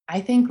I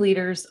think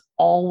leaders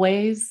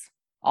always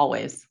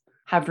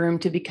have room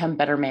to become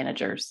better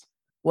managers,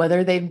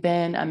 whether they've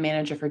been a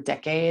manager for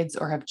decades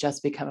or have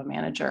just become a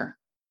manager.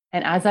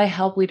 And as I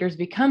help leaders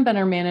become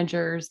better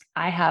managers,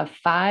 I have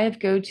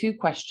 5 go-to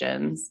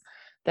questions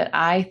that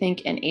I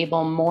think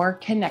enable more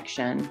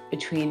connection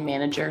between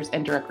managers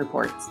and direct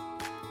reports.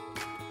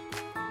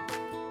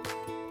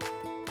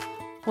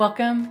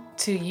 Welcome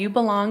to You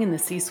Belong in the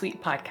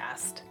C-Suite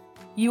podcast.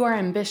 You are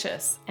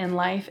ambitious in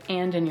life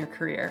and in your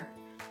career,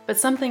 but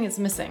something is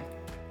missing.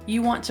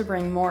 You want to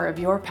bring more of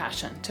your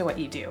passion to what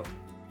you do.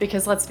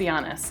 Because let's be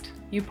honest,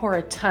 you pour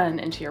a ton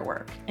into your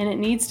work, and it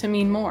needs to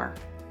mean more.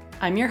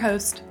 I'm your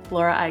host,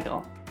 Laura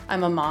Eigel.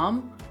 I'm a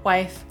mom,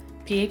 wife,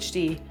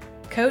 PhD,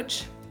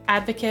 coach,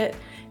 advocate,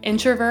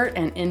 introvert,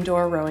 and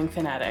indoor rowing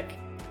fanatic.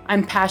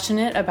 I'm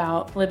passionate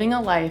about living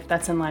a life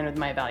that's in line with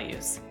my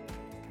values.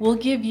 We'll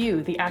give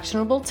you the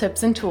actionable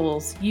tips and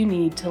tools you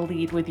need to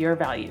lead with your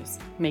values,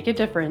 make a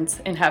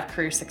difference, and have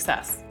career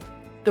success.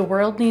 The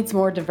world needs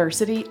more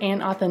diversity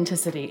and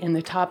authenticity in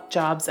the top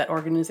jobs at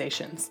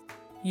organizations.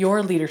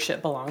 Your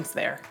leadership belongs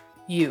there.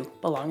 You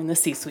belong in the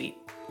C-Suite.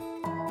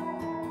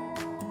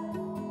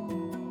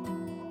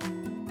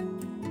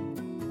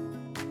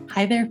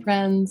 Hi there,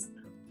 friends.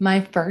 My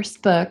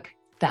first book,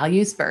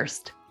 Values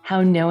First: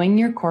 How Knowing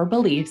Your Core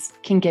Beliefs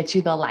Can Get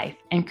You the Life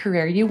and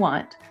Career You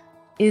Want,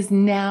 is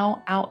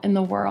now out in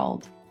the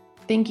world.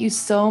 Thank you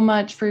so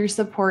much for your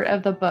support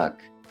of the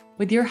book.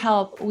 With your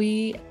help,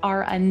 we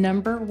are a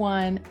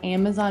 #1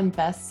 Amazon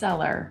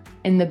bestseller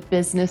in the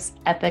business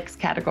ethics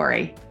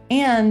category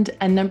and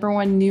a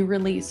 #1 new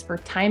release for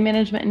time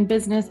management in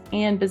business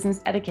and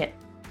business etiquette.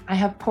 I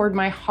have poured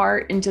my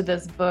heart into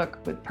this book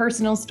with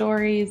personal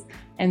stories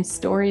and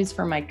stories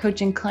from my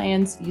coaching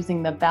clients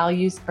using the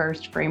Values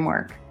First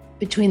framework.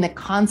 Between the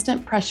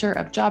constant pressure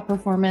of job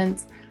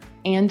performance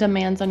and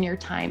demands on your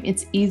time,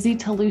 it's easy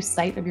to lose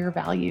sight of your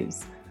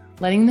values,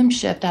 letting them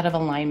shift out of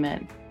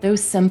alignment.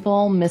 Those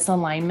simple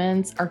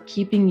misalignments are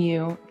keeping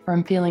you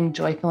from feeling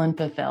joyful and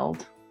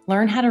fulfilled.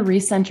 Learn how to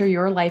recenter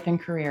your life and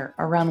career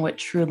around what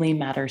truly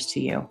matters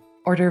to you.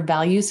 Order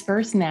Values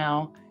First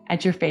now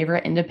at your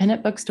favorite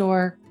independent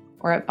bookstore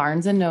or at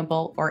Barnes &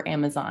 Noble or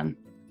Amazon.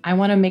 I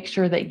want to make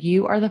sure that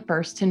you are the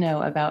first to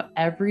know about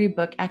every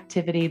book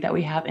activity that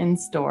we have in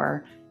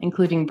store,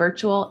 including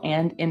virtual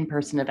and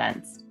in-person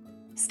events.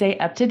 Stay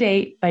up to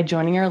date by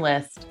joining our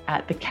list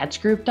at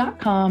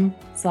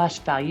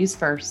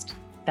thecatchgroup.com/valuesfirst.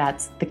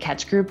 That's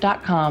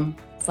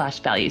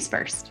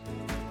thecatchgroup.com/valuesfirst.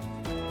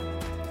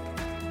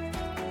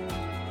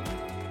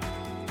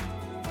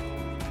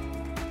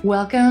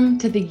 Welcome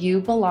to the You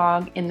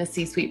Belong in the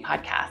C-Suite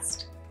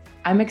podcast.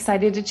 I'm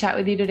excited to chat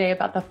with you today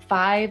about the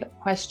 5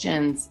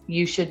 questions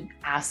you should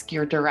ask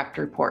your direct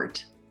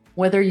report.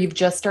 Whether you've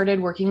just started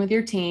working with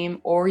your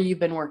team or you've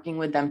been working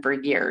with them for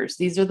years,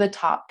 these are the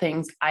top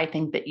things I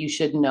think that you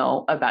should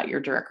know about your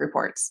direct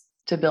reports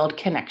to build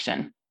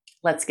connection.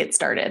 Let's get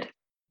started.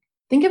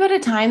 Think about a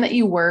time that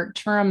you worked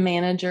for a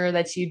manager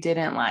that you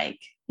didn't like.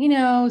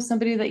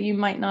 Somebody that you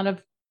might not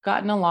have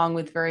gotten along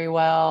with very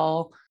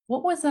well.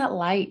 What was that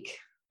like?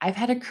 I've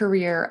had a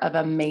career of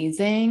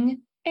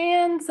amazing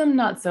and some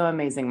not so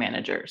amazing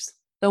managers.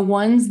 The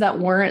ones that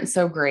weren't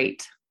so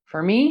great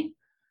for me,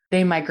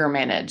 they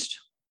micromanaged.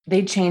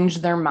 They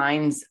changed their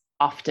minds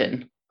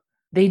often.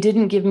 They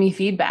didn't give me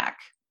feedback.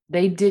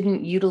 They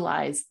didn't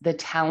utilize the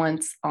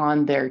talents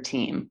on their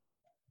team.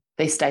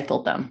 They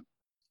stifled them.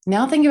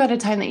 Now think about a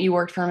time that you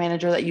worked for a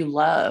manager that you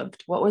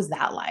loved. What was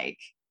that like?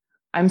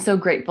 I'm so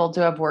grateful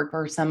to have worked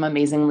for some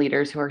amazing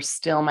leaders who are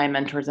still my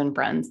mentors and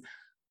friends.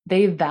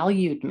 They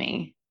valued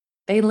me.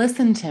 They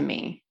listened to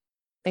me.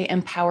 They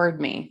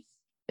empowered me.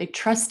 They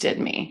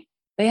trusted me.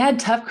 They had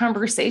tough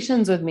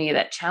conversations with me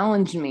that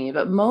challenged me,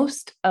 but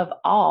most of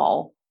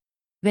all,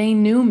 they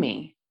knew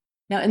me.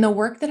 Now, in the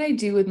work that I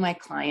do with my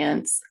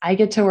clients, I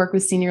get to work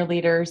with senior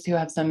leaders who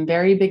have some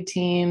very big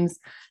teams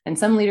and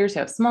some leaders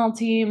who have small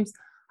teams.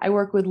 I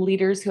work with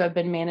leaders who have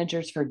been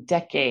managers for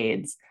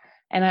decades.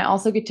 And I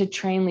also get to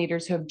train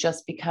leaders who have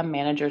just become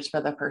managers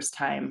for the first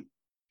time.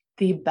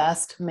 The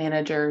best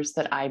managers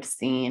that I've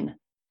seen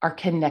are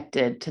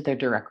connected to their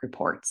direct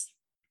reports.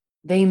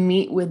 They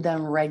meet with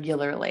them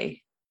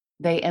regularly.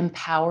 They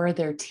empower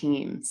their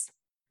teams.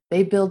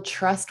 They build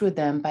trust with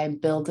them by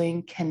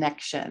building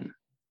connection.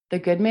 The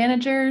good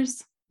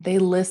managers, they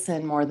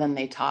listen more than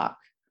they talk.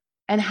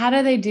 And how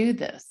do they do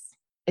this?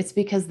 It's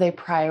because they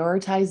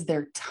prioritize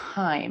their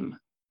time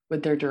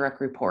with their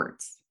direct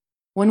reports.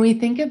 When we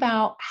think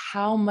about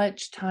how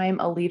much time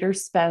a leader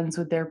spends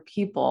with their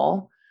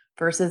people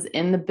versus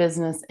in the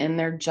business, in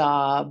their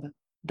job,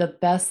 the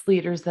best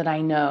leaders that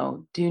I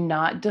know do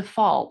not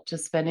default to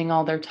spending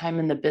all their time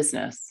in the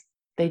business.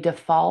 They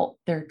default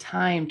their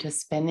time to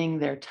spending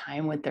their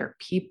time with their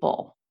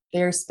people.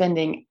 They're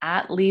spending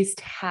at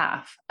least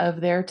half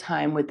of their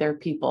time with their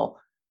people,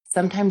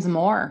 sometimes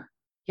more.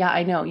 Yeah,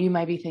 I know you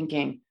might be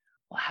thinking,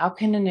 well, how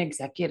can an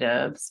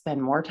executive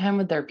spend more time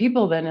with their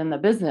people than in the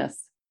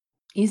business?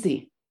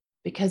 Easy,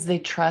 because they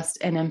trust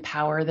and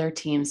empower their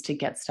teams to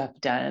get stuff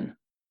done.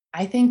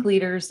 I think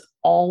leaders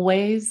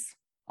always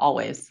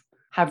always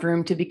have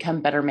room to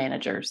become better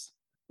managers,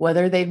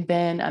 whether they've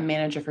been a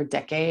manager for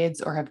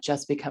decades or have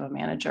just become a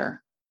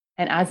manager.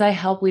 And as I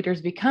help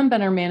leaders become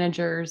better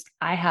managers,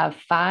 I have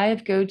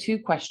 5 go-to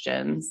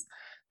questions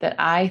that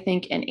I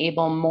think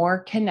enable more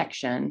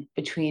connection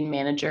between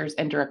managers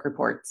and direct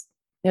reports.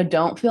 Now,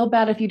 don't feel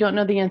bad if you don't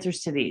know the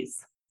answers to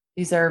these.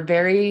 These are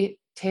very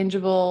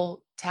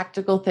tangible,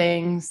 tactical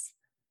things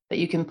that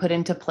you can put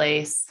into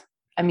place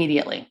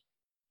immediately.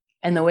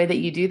 And the way that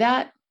you do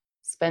that,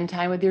 spend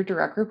time with your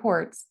direct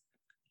reports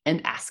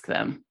and ask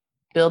them,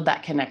 build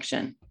that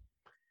connection.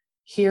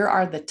 Here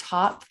are the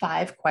top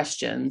 5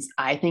 questions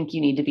I think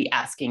you need to be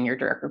asking your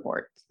direct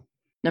reports.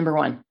 Number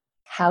 1,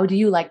 how do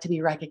you like to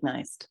be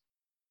recognized?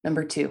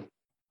 Number 2,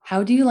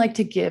 how do you like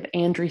to give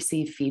and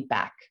receive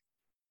feedback?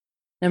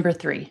 Number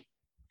 3,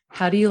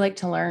 how do you like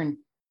to learn?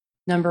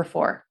 Number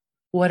 4,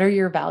 what are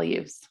your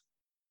values?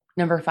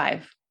 Number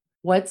 5,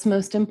 what's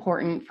most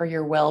important for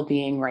your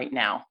well-being right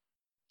now?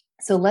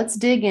 So let's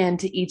dig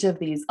into each of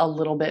these a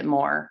little bit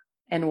more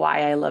and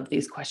why I love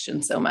these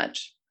questions so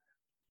much.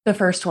 The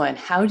first one,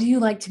 how do you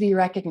like to be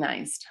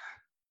recognized?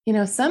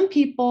 Some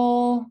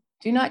people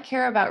do not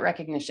care about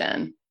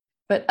recognition,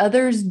 but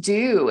others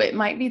do. It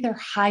might be their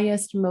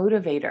highest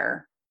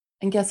motivator.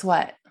 And guess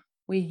what?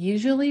 We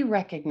usually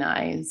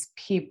recognize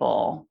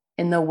people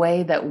in the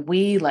way that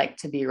we like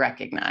to be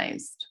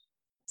recognized.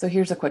 So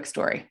here's a quick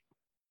story.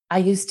 I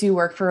used to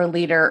work for a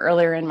leader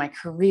earlier in my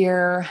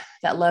career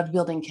that loved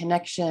building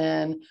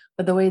connection,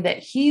 but the way that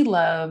he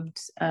loved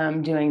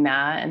doing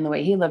that and the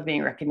way he loved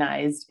being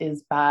recognized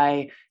is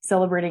by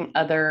celebrating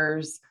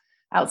others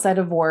outside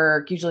of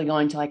work, usually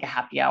going to like a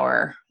happy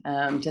hour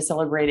to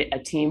celebrate a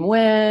team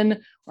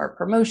win or a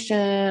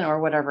promotion or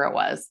whatever it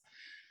was.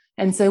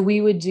 And so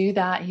we would do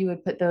that. He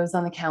would put those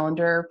on the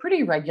calendar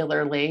pretty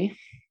regularly.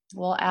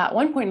 Well, at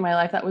one point in my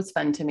life, that was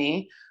fun to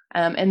me.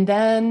 And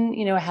then,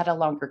 I had a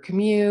longer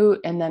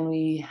commute, and then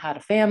we had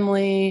a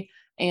family,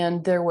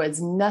 and there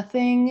was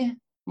nothing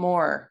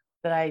more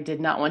that I did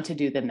not want to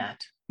do than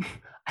that.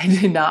 I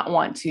did not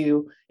want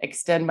to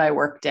extend my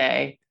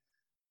workday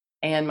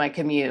and my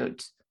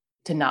commute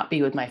to not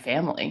be with my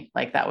family.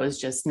 Like that was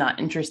just not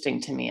interesting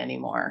to me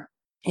anymore.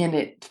 And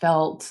it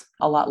felt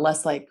a lot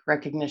less like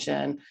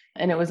recognition.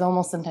 And it was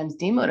almost sometimes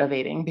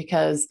demotivating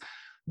because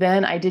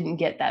then I didn't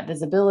get that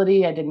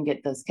visibility. I didn't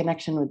get this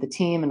connection with the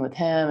team and with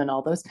him and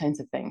all those kinds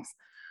of things.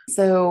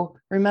 So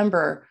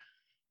remember,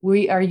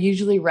 we are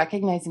usually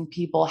recognizing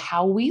people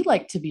how we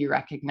like to be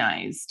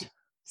recognized.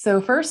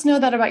 So first, know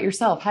that about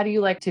yourself. How do you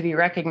like to be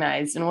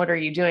recognized and what are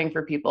you doing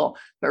for people?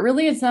 But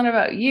really, it's not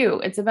about you.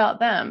 It's about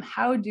them.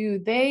 How do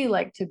they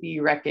like to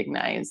be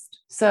recognized?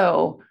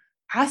 So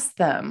ask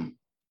them,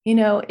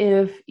 even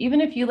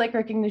if you like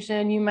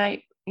recognition, you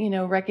might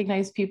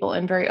recognize people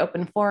in very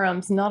open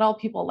forums. Not all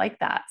people like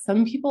that.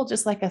 Some people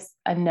just like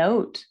a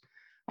note,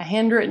 a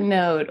handwritten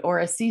note, or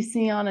a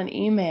CC on an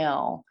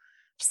email,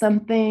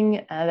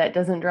 something that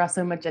doesn't draw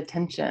so much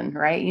attention,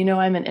 right?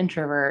 I'm an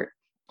introvert.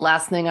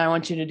 Last thing I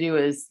want you to do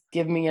is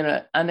give me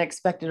an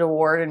unexpected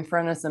award in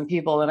front of some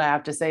people that I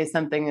have to say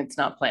something that's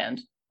not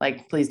planned.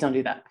 Like, please don't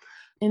do that.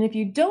 And if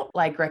you don't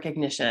like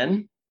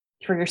recognition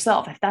for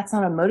yourself, if that's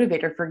not a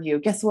motivator for you,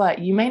 guess what?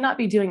 You may not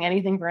be doing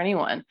anything for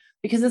anyone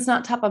because it's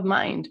not top of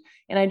mind.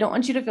 And I don't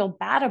want you to feel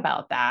bad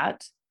about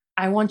that.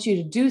 I want you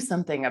to do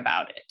something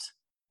about it.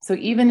 So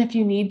even if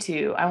you need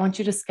to, I want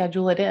you to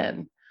schedule it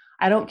in.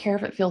 I don't care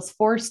if it feels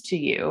forced to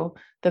you.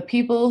 The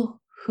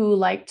people who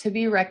like to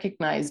be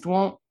recognized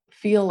won't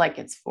feel like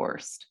it's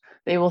forced.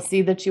 They will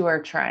see that you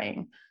are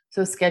trying.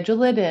 So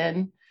schedule it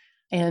in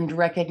and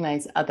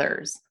recognize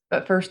others.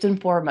 But first and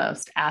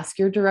foremost, ask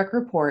your direct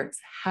reports,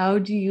 how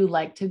do you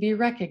like to be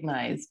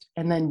recognized?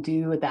 And then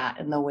do that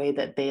in the way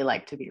that they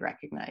like to be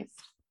recognized.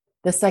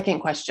 The second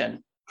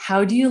question,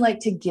 how do you like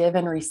to give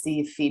and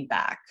receive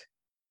feedback?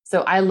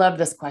 So I love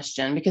this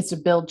question because to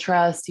build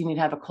trust, you need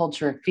to have a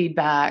culture of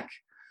feedback.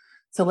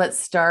 So let's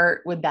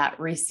start with that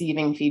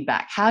receiving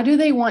feedback. How do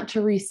they want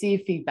to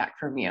receive feedback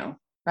from you,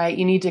 right?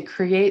 You need to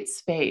create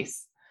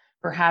space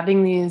for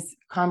having these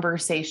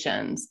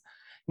conversations.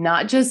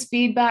 Not just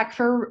feedback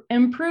for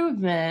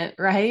improvement,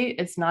 right?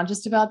 It's not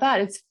just about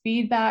that. It's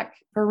feedback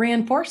for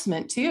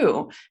reinforcement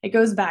too. It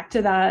goes back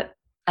to that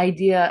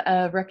idea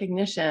of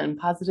recognition.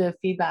 Positive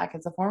feedback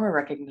is a form of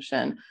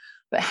recognition.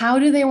 But how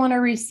do they want to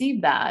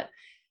receive that?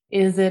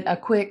 Is it a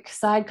quick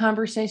side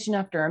conversation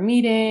after a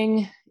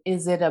meeting?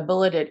 Is it a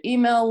bulleted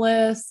email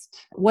list?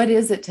 What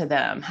is it to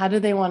them? How do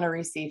they want to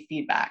receive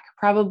feedback?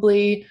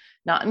 Probably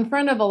not in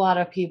front of a lot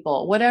of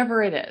people,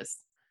 whatever it is.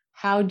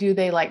 How do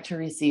they like to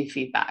receive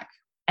feedback?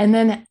 And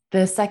then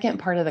the second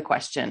part of the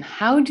question,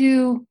 how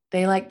do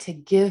they like to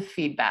give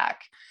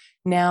feedback?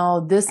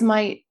 Now, this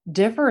might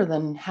differ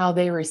than how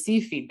they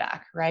receive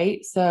feedback,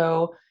 right?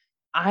 So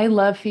I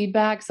love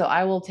feedback, so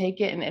I will take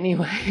it in any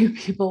way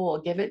people will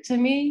give it to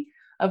me.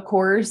 Of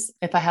course,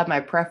 if I have my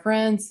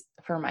preference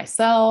for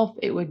myself,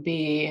 it would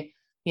be,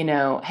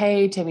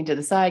 hey, take me to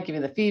the side, give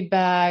me the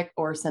feedback,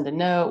 or send a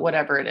note,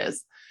 whatever it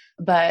is.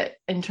 But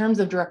in terms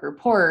of direct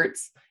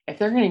reports, if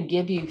they're going to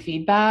give you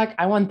feedback,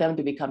 I want them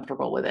to be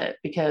comfortable with it,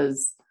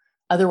 because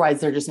otherwise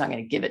they're just not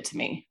going to give it to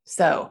me.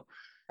 So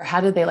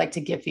how do they like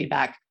to give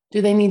feedback?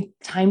 Do they need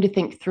time to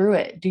think through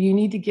it? Do you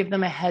need to give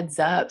them a heads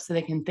up so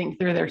they can think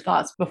through their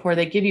thoughts before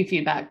they give you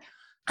feedback?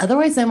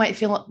 Otherwise, they might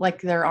feel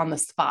like they're on the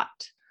spot.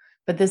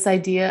 But this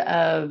idea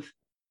of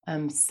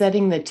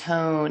setting the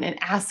tone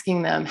and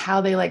asking them how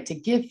they like to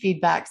give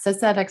feedback sets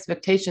that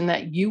expectation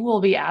that you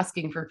will be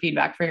asking for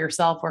feedback for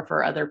yourself or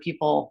for other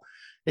people,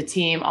 the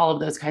team, all of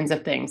those kinds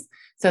of things.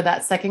 So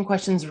that second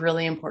question is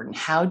really important.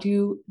 How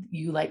do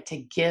you like to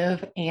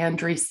give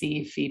and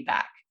receive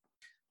feedback?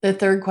 The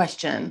third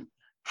question,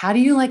 how do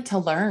you like to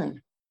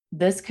learn?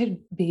 This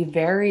could be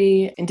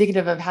very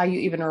indicative of how you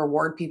even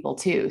reward people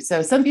too.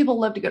 So some people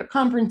love to go to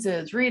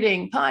conferences,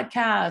 reading,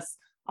 podcasts,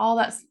 all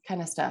that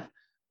kind of stuff.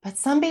 But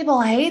some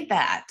people hate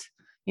that.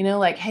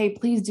 Like, hey,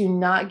 please do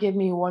not give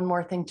me one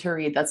more thing to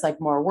read. That's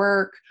like more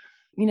work.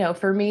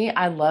 For me,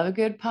 I love a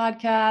good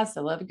podcast.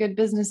 I love a good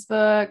business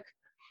book.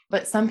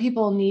 But some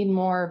people need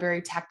more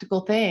very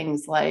tactical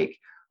things like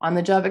on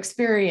the job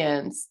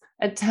experience,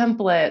 a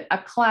template, a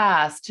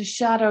class to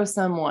shadow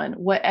someone,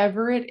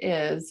 whatever it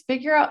is.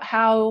 Figure out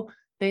how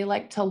they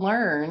like to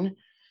learn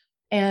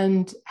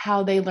and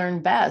how they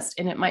learn best.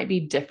 And it might be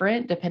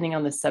different depending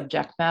on the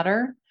subject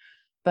matter.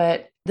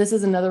 But this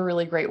is another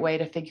really great way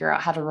to figure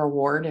out how to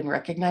reward and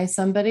recognize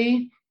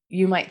somebody.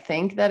 You might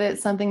think that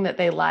it's something that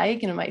they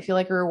like and it might feel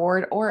like a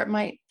reward, or it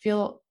might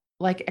feel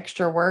like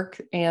extra work,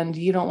 and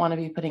you don't want to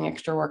be putting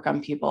extra work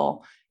on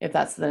people if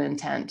that's the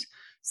intent.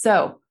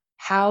 So,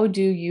 how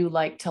do you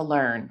like to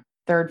learn?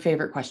 Third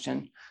favorite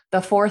question.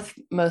 The fourth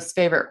most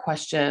favorite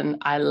question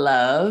I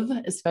love,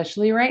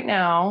 especially right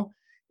now,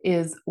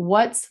 is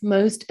what's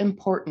most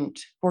important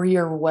for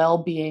your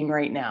well-being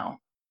right now?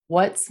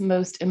 What's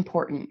most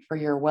important for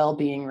your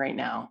well-being right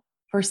now?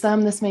 For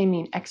some, this may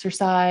mean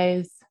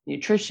exercise,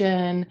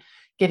 nutrition,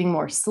 getting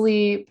more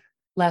sleep,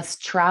 less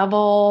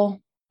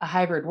travel, a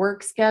hybrid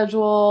work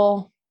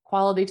schedule,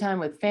 quality time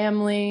with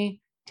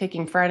family,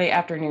 taking Friday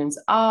afternoons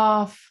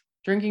off,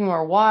 drinking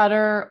more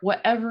water,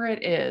 whatever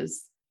it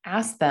is,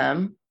 ask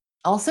them.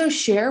 Also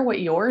share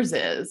what yours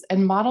is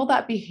and model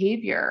that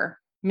behavior.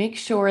 Make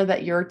sure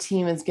that your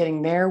team is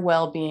getting their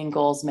well-being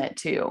goals met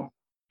too.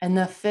 And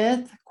the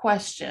fifth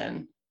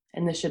question,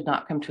 and this should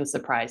not come to a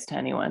surprise to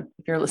anyone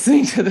if you're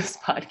listening to this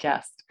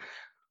podcast,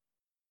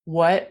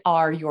 what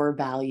are your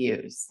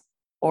values?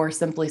 Or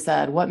simply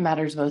said, what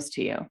matters most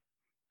to you?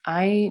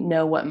 I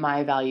know what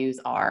my values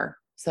are.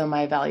 So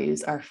my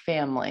values are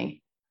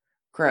family,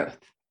 growth,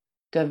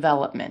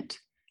 development,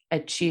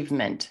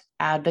 achievement,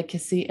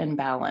 advocacy, and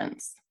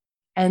balance.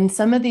 And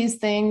some of these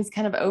things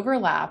kind of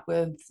overlap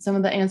with some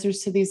of the answers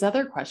to these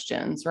other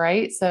questions,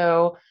 right?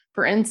 So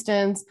for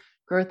instance,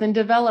 growth and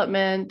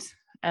development,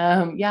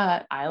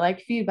 I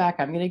like feedback.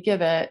 I'm going to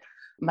give it.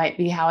 Might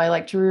be how I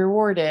like to be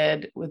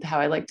rewarded, with how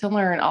I like to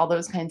learn, all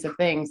those kinds of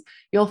things.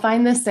 You'll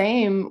find the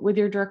same with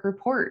your direct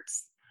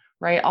reports,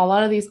 right? A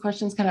lot of these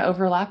questions kind of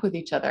overlap with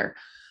each other.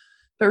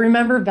 But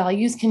remember,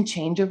 values can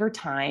change over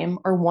time,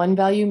 or one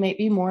value may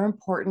be more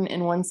important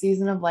in one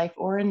season of life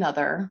or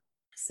another.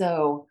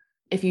 So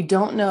if you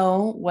don't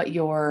know what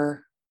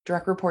your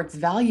direct reports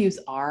values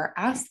are,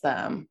 ask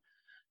them.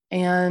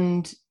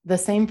 And the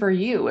same for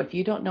you. If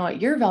you don't know what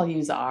your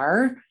values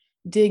are,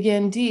 dig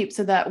in deep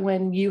so that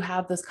when you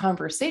have this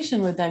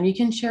conversation with them, you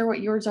can share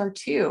what yours are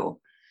too.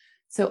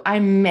 So I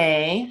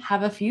may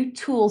have a few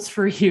tools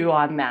for you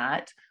on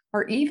that,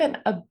 or even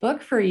a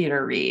book for you to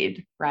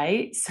read,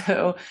 right?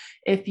 So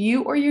if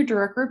you or your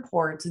direct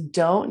reports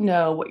don't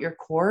know what your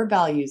core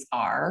values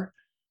are,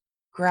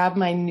 grab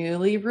my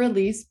newly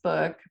released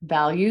book,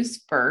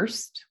 Values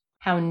First: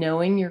 How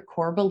Knowing Your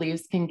Core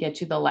Beliefs Can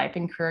Get You the Life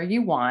and Career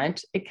You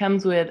Want. It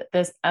comes with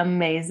this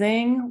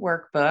amazing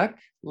workbook,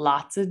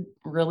 lots of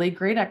really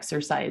great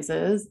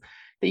exercises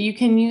that you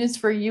can use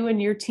for you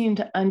and your team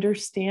to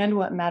understand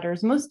what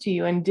matters most to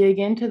you and dig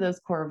into those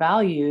core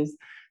values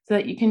so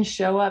that you can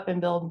show up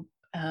and build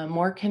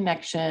more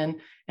connection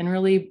and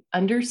really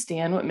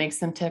understand what makes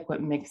them tick,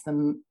 what makes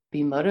them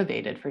be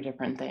motivated for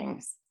different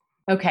things.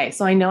 Okay,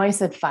 so I know I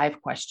said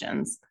 5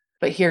 questions,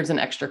 but here's an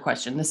extra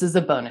question. This is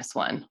a bonus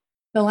one.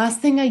 The last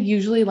thing I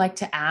usually like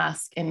to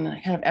ask in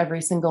kind of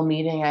every single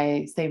meeting,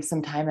 I save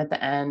some time at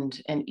the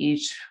end in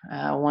each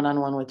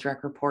one-on-one with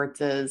direct reports,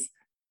 is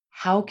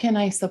how can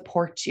I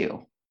support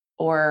you?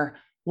 Or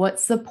what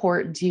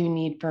support do you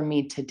need from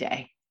me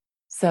today?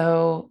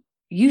 So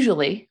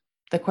usually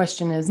the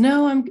question is,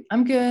 no,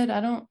 I'm good.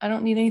 I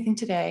don't need anything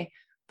today.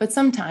 But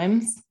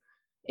sometimes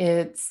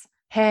it's,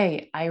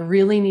 hey, I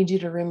really need you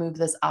to remove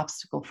this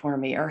obstacle for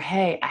me. Or,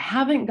 hey, I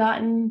haven't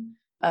gotten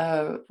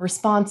a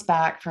response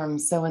back from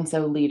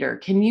so-and-so leader.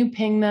 Can you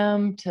ping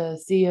them to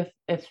see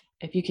if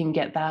you can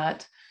get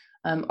that?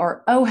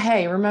 Or, oh,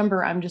 hey,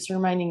 remember, I'm just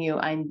reminding you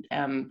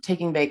I'm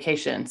taking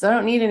vacation. So I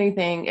don't need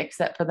anything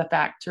except for the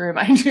fact to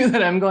remind you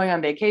that I'm going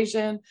on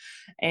vacation,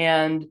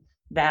 and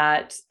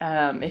that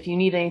if you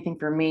need anything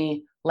from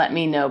me, let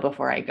me know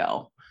before I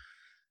go.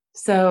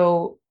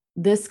 So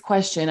This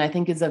question, I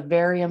think, is a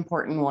very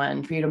important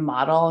one for you to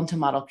model and to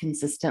model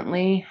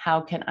consistently.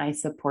 How can I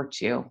support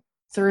you?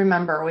 So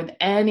remember, with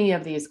any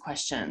of these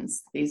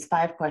questions, these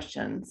 5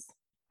 questions,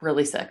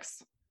 really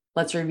 6,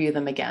 let's review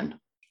them again.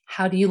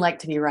 How do you like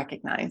to be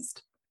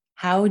recognized?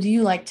 How do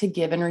you like to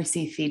give and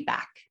receive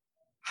feedback?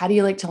 How do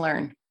you like to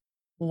learn?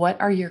 What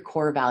are your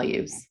core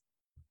values?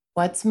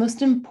 What's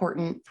most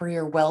important for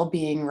your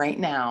well-being right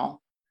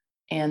now?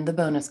 And the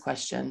bonus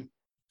question,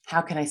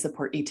 how can I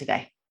support you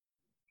today?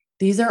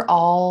 These are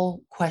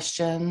all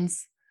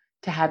questions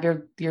to have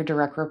your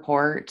direct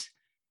report,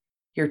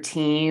 your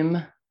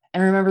team.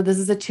 And remember, this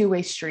is a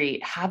two-way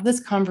street. Have this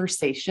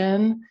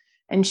conversation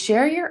and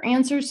share your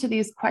answers to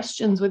these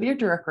questions with your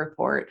direct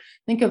report.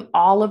 Think of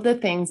all of the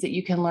things that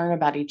you can learn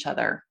about each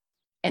other.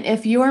 And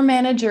if your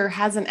manager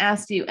hasn't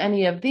asked you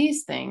any of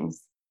these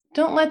things,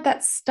 don't let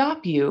that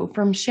stop you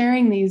from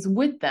sharing these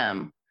with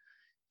them.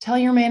 Tell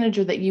your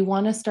manager that you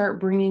want to start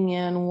bringing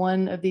in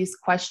one of these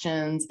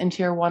questions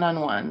into your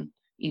one-on-one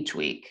each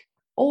week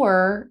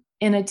or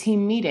in a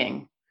team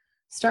meeting.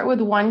 Start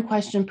with one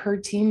question per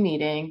team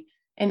meeting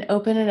and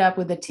open it up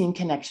with a team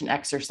connection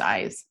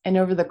exercise. And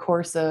over the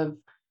course of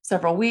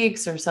several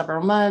weeks or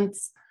several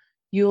months,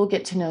 you'll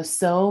get to know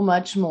so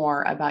much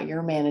more about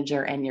your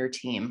manager and your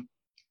team.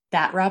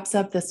 That wraps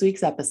up this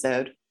week's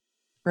episode.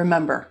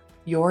 Remember,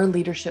 your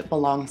leadership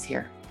belongs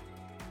here.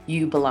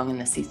 You belong in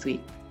the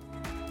C-suite.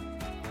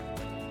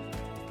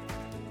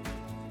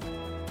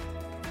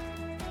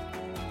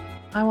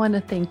 I want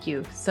to thank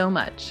you so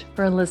much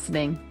for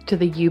listening to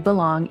the You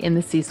Belong in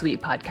the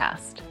C-Suite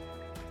podcast.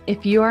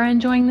 If you are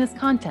enjoying this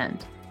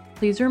content,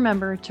 please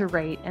remember to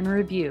rate and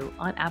review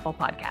on Apple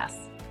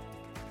Podcasts.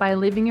 By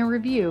leaving a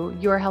review,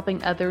 you are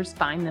helping others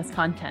find this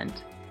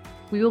content.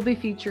 We will be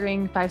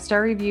featuring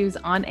 5-star reviews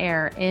on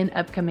air in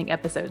upcoming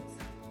episodes.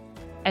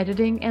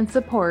 Editing and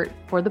support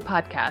for the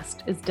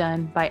podcast is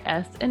done by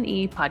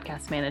S&E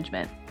Podcast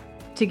Management.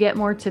 To get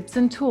more tips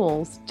and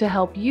tools to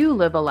help you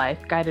live a life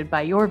guided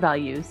by your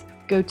values,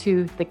 go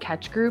to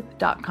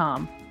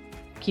thecatchgroup.com.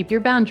 Keep your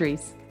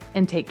boundaries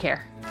and take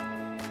care.